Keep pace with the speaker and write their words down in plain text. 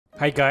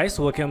Hi guys,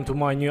 welcome to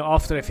my new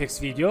After Effects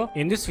video.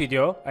 In this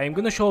video, I am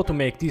gonna show how to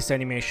make this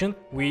animation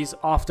with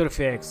After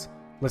Effects.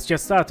 Let's get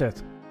started.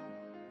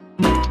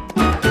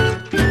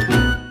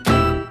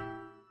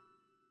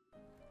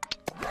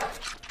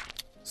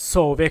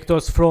 So,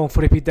 vectors from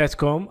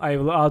freepik.com, I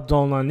will add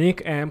download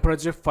link and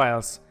project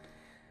files.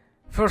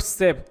 First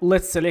step,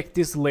 let's select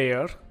this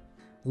layer,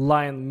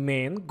 line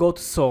main, go to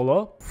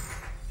solo,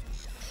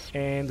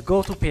 and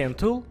go to pen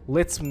tool.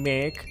 Let's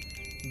make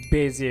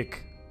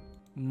basic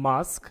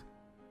mask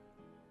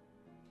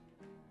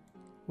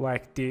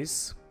like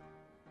this,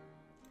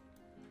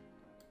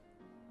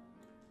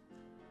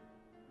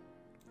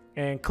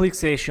 and click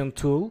selection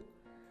tool,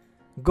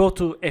 go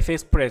to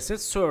FX preset,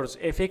 search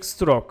FX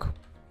stroke,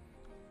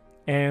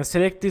 and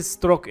select this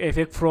stroke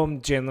effect from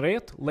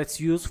generate.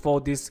 Let's use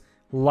for this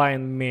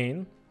line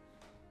main,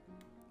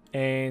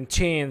 and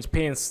change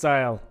pen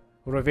style,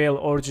 reveal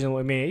original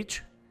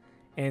image,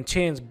 and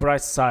change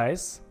brush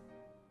size.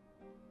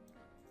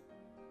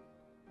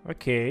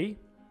 Okay,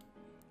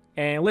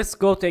 and let's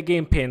go to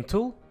again pen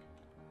tool.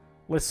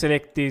 Let's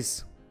select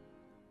this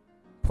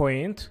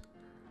point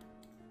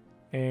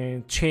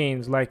and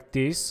change like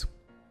this.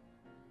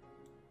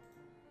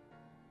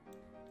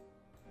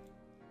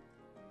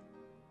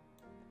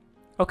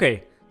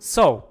 Okay,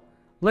 so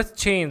let's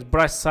change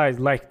brush size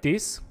like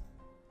this.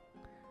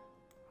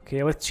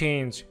 Okay, let's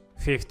change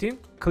 15,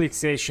 click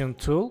selection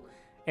tool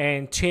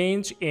and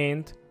change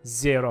end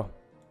 0.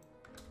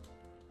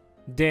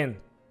 Then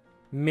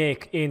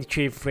make end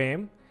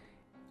keyframe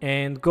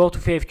and go to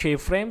 5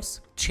 keyframes,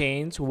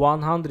 change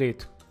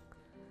 100.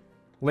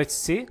 Let's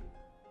see.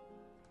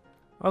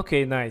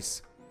 Okay,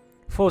 nice.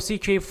 For C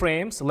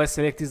keyframes, let's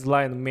select this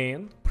line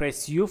main,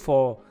 press U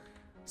for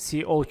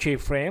see all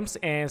keyframes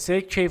and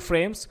select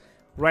keyframes,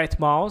 right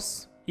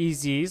mouse,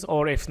 ease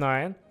or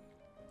F9,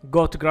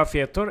 go to graph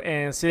editor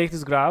and select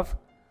this graph.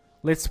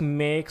 Let's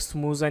make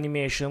smooth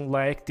animation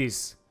like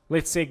this.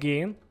 Let's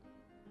again.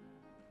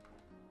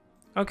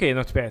 Okay,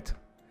 not bad.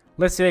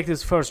 Let's select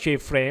this first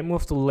keyframe,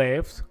 move to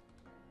left.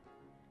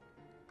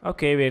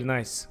 Okay, very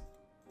nice.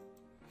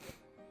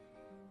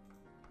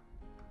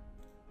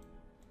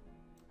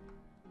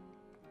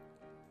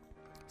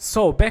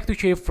 So back to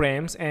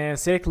keyframes and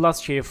select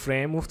last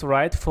keyframe, move to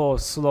right for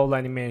slow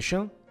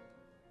animation.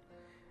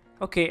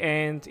 Okay,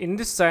 and in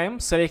this time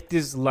select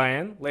this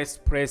line. Let's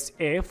press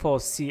A for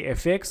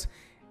CFX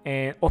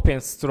and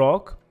open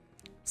stroke.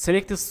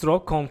 Select the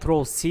stroke,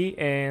 Ctrl C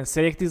and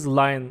select this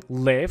line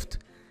left.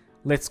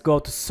 Let's go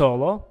to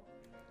solo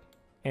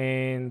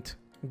and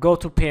go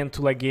to pen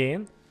tool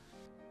again.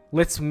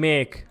 Let's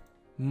make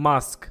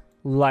mask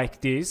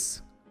like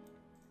this.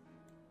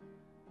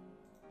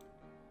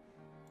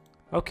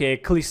 Okay,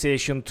 click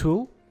selection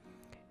tool,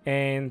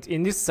 and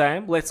in this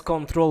time let's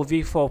Ctrl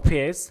V for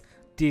paste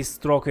this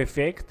stroke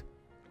effect.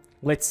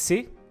 Let's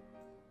see.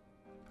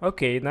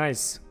 Okay,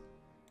 nice.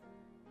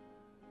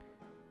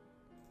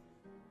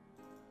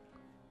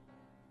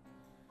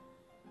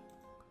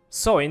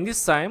 So in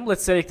this time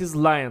let's select this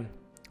line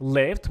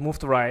left, move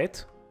to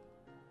right.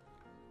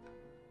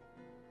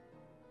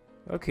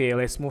 Okay,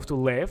 let's move to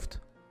left.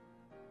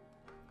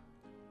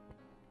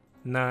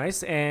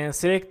 Nice, and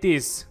select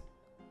this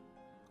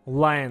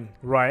line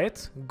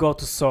right, go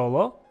to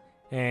solo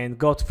and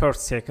go to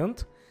first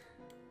second,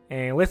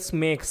 and let's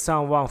make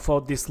someone for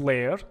this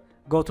layer.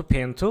 Go to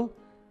pen tool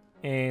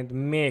and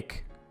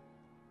make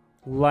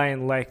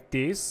line like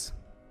this,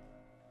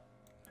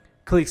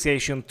 click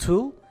selection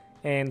tool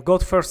and go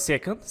to first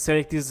second,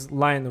 select this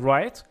line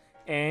right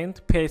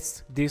and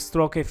paste this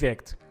stroke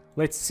effect.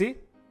 Let's see.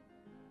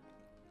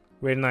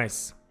 Very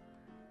nice.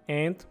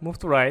 And move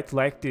to right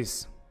like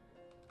this.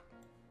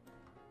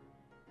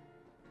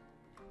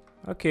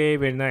 Okay,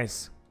 very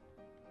nice.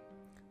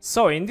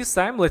 So in this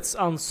time let's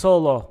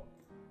unsolo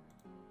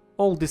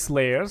all these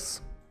layers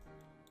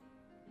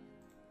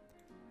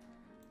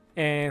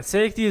and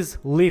select this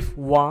leaf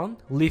 1,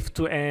 leaf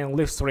 2 and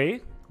leaf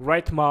 3.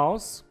 Right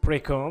mouse,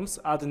 precoms,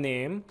 add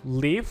name,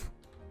 leaf,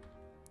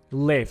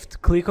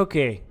 left, click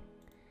OK.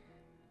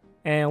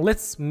 And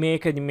let's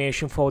make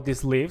animation for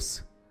these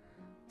leaves.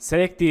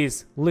 Select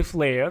this leaf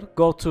layer,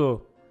 go to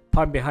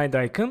palm behind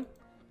icon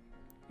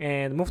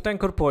and move the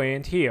anchor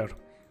point here.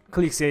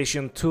 Click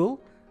selection tool,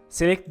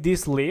 select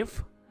this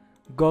leaf,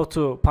 go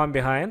to palm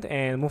behind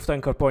and move the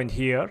anchor point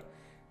here.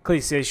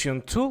 Click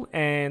selection tool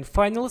and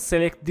finally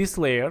select this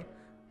layer,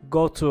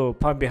 go to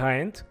palm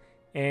behind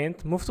and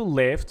move to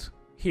left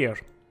here.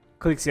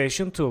 Click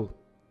selection tool.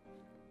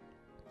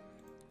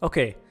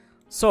 Okay,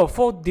 so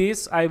for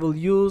this I will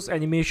use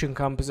Animation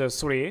Composer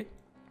 3.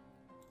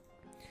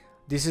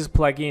 This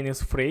plugin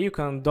is free, you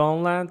can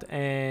download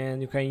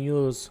and you can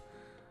use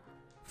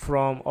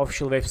from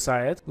official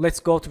website. Let's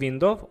go to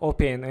window,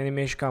 open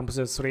Animation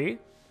Composer 3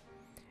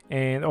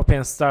 and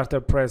open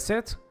starter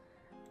preset,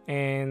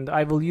 and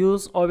I will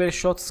use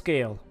overshot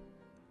scale,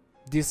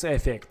 this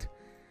effect.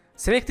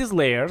 Select these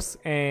layers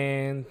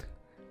and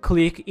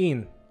click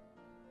in.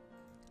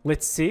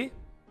 Let's see.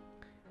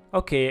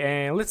 Okay,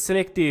 and let's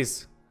select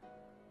these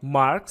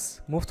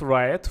marks, move to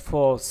right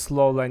for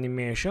slow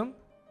animation.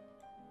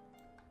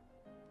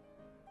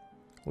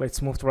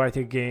 Let's move to right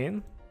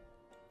again.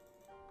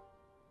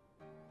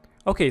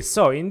 Okay,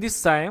 so in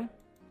this time,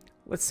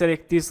 let's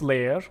select this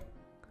layer,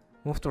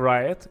 move to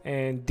right,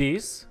 and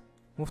this,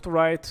 move to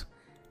right,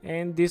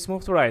 and this,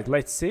 move to right.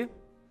 Let's see.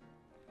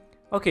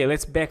 Okay,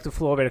 let's back to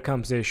flow over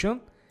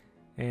composition,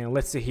 and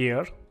let's see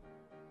here.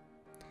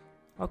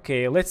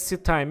 Okay, let's see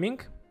timing.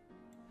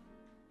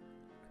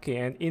 Okay,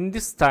 and in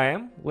this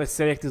time, let's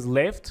select this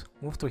left,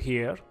 move to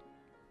here.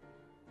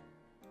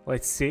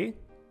 Let's see.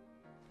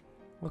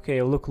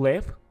 Okay, look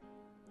left.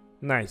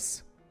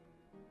 Nice.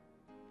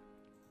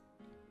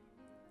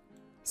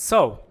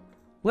 So,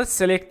 let's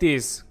select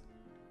this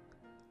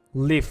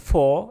leaf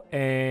 4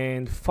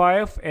 and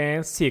 5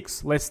 and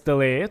 6. Let's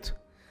delete it.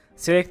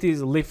 Select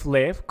this leaf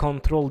left,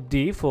 Control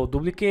D for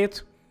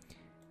duplicate,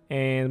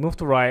 and move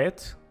to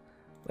right.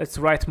 Let's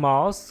right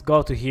mouse,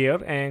 go to here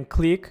and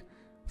click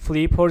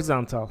flip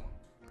horizontal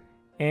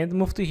and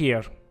move to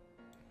here.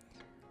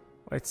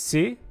 Let's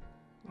see.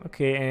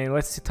 Okay, and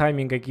let's see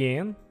timing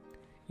again.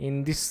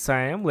 In this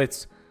time,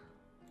 let's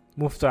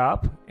move to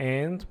up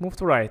and move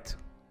to right.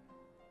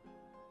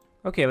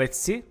 Okay, let's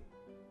see.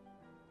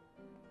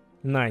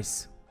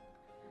 Nice.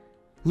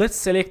 Let's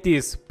select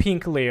these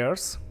pink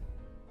layers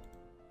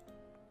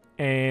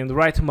and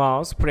right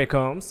mouse,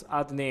 precoms,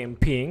 add name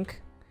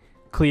pink,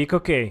 click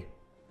OK.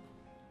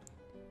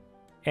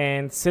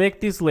 And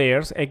select these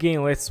layers.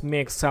 Again, let's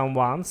make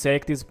someone.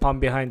 Select this palm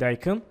behind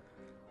icon,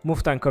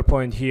 move the anchor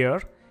point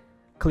here,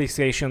 click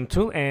selection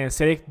tool and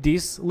select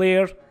this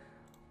layer,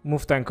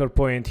 move the anchor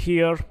point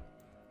here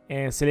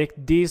and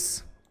select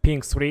this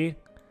pink 3,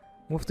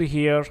 move to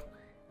here,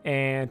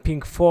 and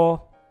pink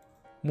 4,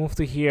 move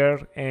to here,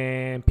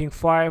 and pink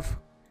 5,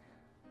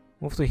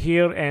 move to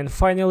here, and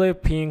finally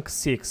pink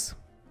 6.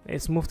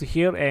 Let's move to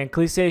here and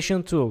click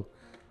selection tool.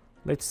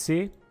 Let's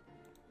see.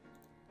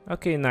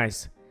 Okay,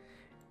 nice.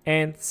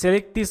 And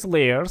select these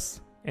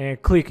layers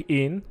and click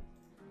in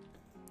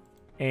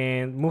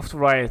and move to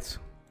right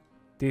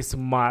these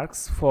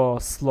marks for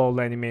slow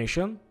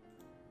animation.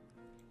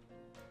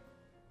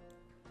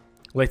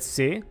 Let's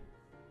see.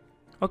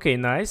 Okay,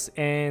 nice.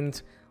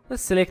 And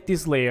let's select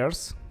these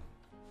layers,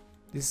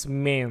 these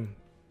main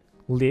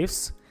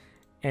leaves,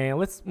 and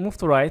let's move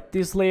to right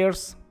these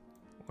layers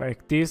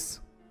like this.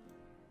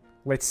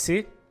 Let's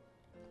see.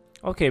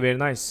 Okay, very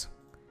nice.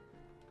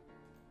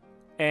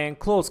 And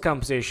close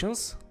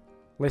compositions.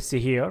 Let's see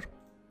here.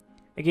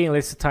 Again,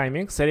 let's see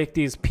timing. Select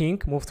this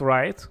pink, move to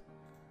right.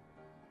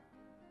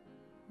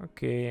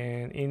 Okay,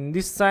 and in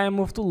this time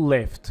move to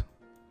left.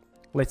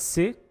 Let's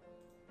see.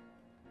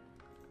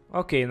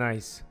 Okay,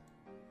 nice.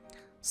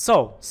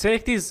 So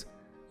select this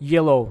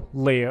yellow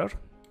layer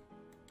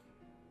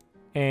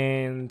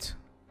and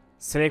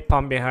select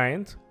palm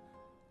behind.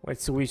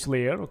 Let's see which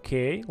layer.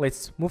 Okay,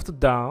 let's move to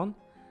down,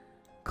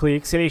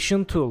 click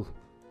selection tool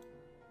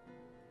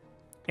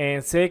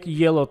and select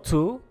yellow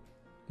 2,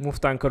 move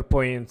the anchor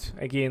point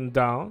again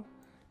down,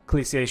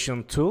 click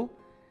selection tool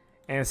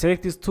and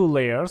select these two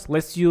layers.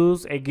 Let's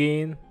use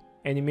again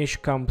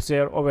animation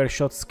composer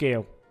overshot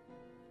scale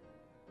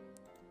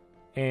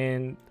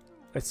and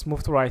let's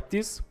move to right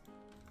this.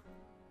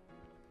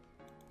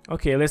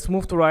 Okay, let's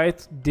move to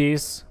right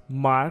these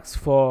marks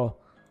for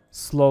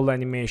slow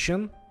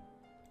animation.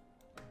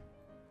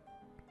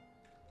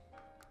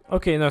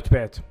 Okay, not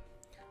bad.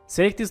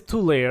 Select these two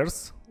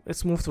layers.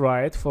 Let's move to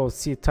right for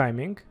see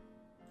timing.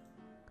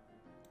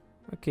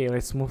 Okay,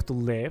 let's move to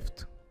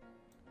left.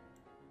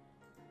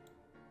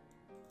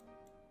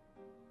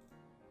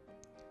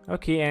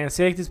 Okay, and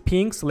select these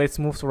pinks. Let's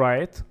move to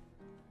right.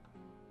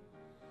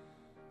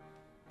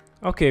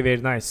 Okay, very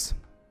nice.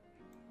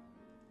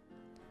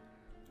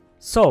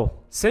 So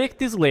select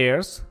these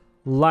layers,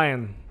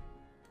 line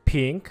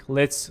pink.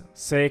 Let's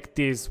select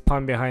this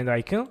palm behind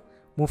icon,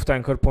 move the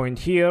anchor point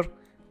here,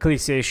 click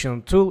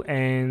selection tool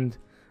and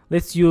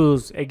let's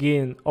use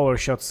again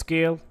overshot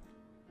scale.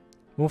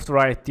 Move to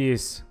right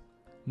this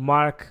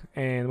mark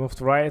and move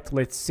to right.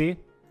 Let's see.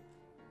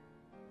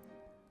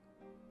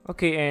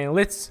 Okay, and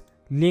let's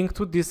link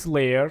to this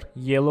layer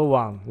yellow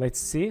one. Let's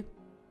see.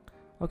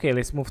 Okay,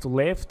 let's move to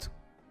left.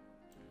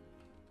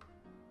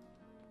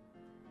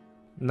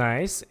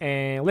 Nice.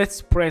 And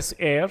let's press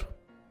R,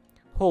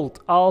 hold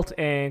Alt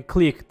and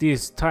click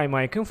this time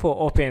icon for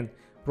open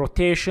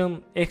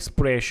rotation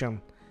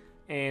expression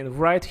and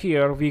right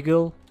here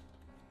wiggle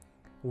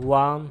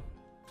 1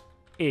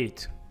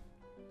 8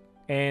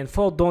 and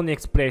for done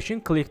expression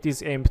click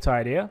this empty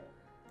area.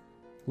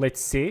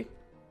 Let's see.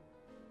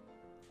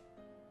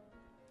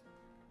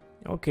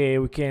 Okay,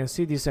 we can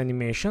see this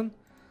animation.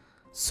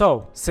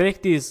 So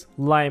select this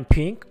line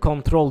pink,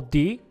 Control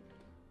D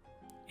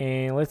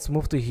and let's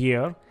move to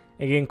here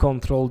again,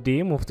 Control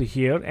D, move to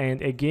here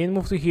and again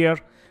move to here,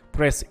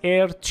 press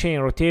R, chain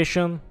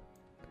rotation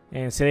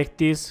and select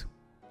this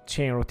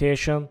chain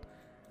rotation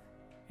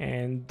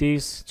and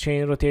this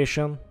chain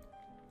rotation.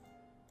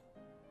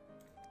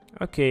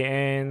 Okay,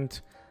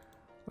 and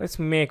let's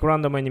make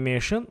random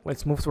animation.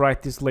 Let's move to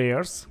right these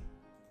layers.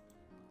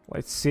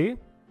 Let's see.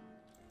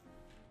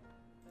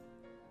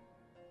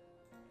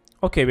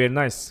 Okay, very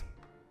nice.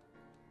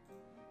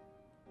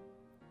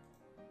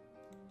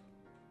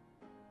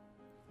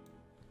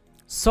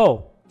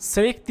 So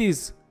select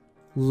this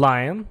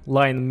line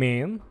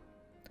main,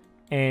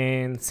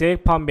 and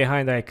select palm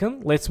behind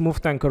icon. Let's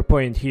move the anchor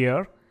point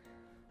here.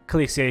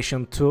 Click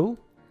selection tool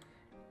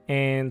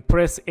and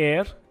press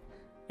R.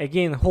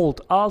 Again hold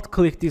Alt,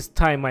 click this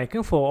time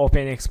icon for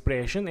open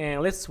expression,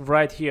 and let's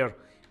write here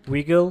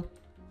wiggle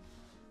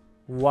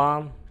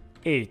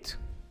 1/8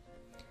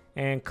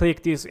 and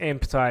click this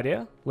empty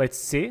area. Let's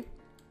see.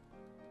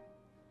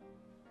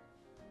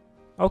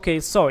 Okay,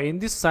 so in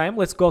this time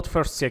let's go to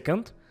first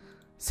second.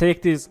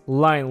 Select this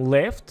line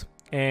left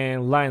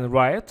and line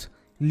right,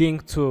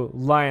 link to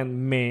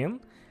line main,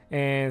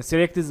 and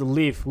select this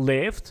leaf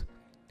left,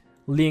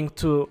 link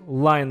to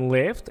line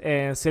left,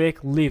 and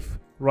select leaf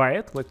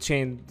right. Let's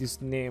change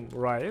this name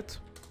right,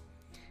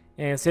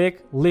 and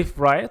select leaf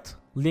right,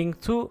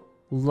 link to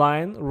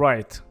line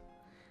right,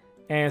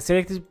 and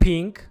select this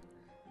pink.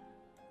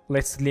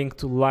 Let's link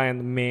to line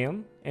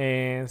main,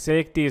 and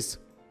select this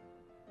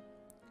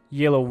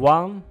yellow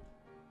one.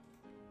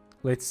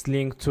 Let's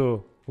link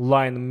to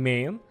line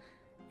main,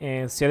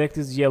 and select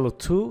this yellow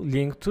 2,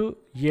 link to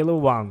yellow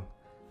 1.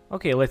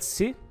 Okay, let's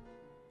see.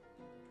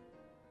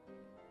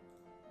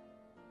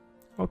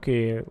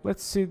 Okay,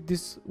 let's see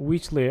this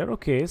which layer.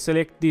 Okay,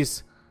 select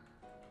this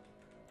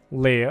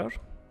layer.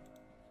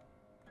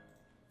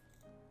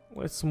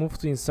 Let's move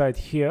to inside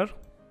here.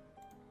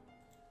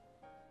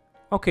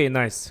 Okay,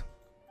 nice.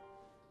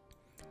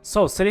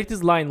 So select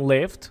this line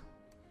left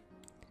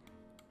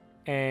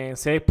and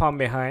select palm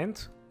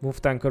behind, move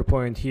the anchor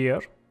point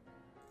here,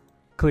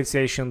 click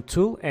selection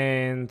tool,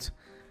 and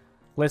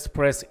let's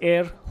press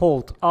R,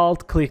 hold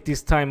Alt, click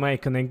this time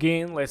icon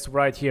again. Let's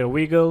write here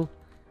wiggle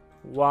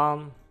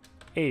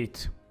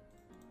 1/8.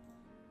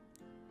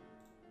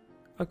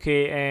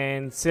 Okay,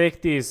 and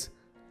select this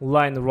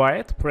line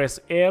right, press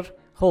R,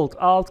 hold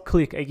Alt,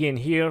 click again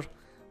here,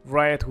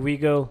 right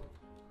wiggle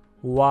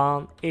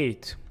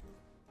 1/8.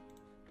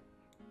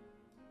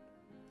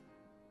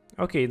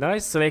 Okay,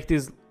 nice. Select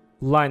this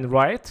line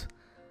right.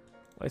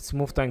 Let's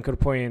move the anchor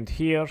point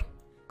here,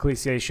 click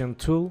selection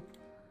tool,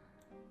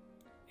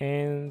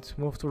 and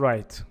move to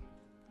right,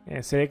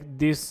 and select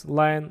this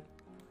line.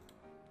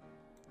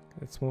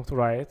 Let's move to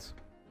right.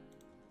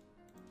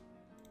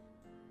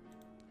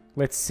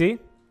 Let's see.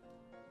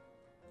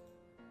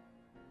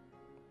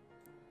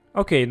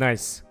 Okay,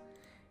 nice.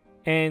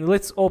 And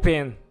let's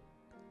open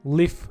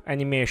leaf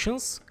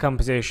animations,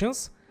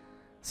 compositions.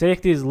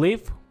 Select this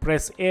leaf,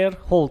 press R,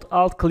 hold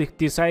Alt, click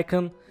this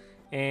icon,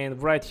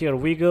 and right here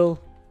wiggle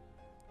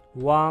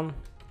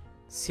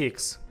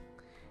 1/6.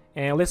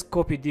 And let's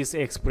copy this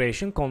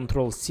expression,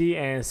 Ctrl C,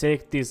 and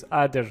select these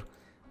other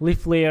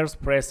leaf layers,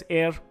 press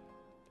R,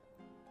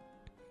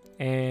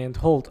 and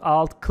hold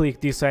Alt, click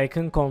this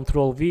icon,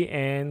 Ctrl V,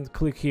 and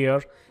click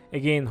here.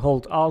 Again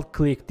hold Alt,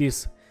 click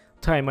this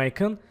time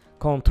icon,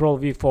 Ctrl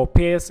V for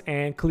paste,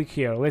 and click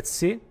here. Let's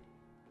see.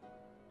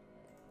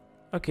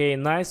 Okay,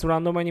 nice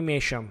random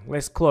animation.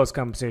 Let's close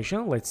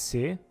composition. Let's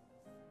see.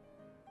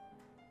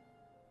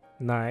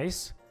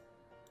 Nice.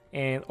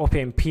 And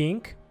open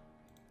pink.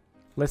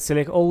 Let's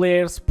select all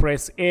layers,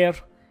 press R,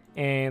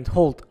 and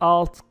hold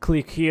Alt,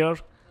 click here,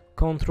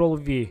 Ctrl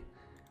V.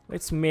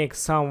 Let's make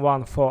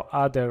someone for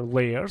other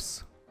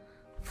layers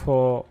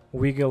for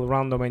wiggle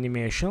random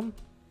animation.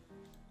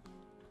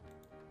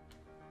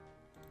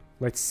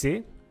 Let's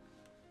see.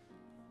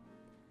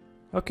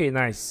 Okay,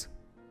 nice.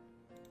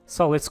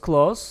 So let's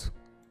close.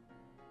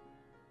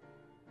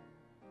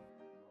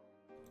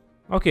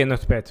 Okay,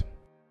 not bad.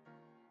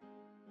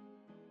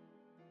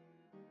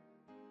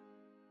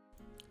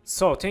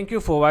 So thank you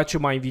for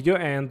watching my video,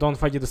 and don't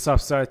forget to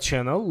subscribe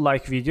channel,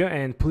 like video,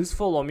 and please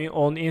follow me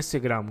on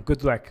Instagram.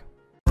 Good luck.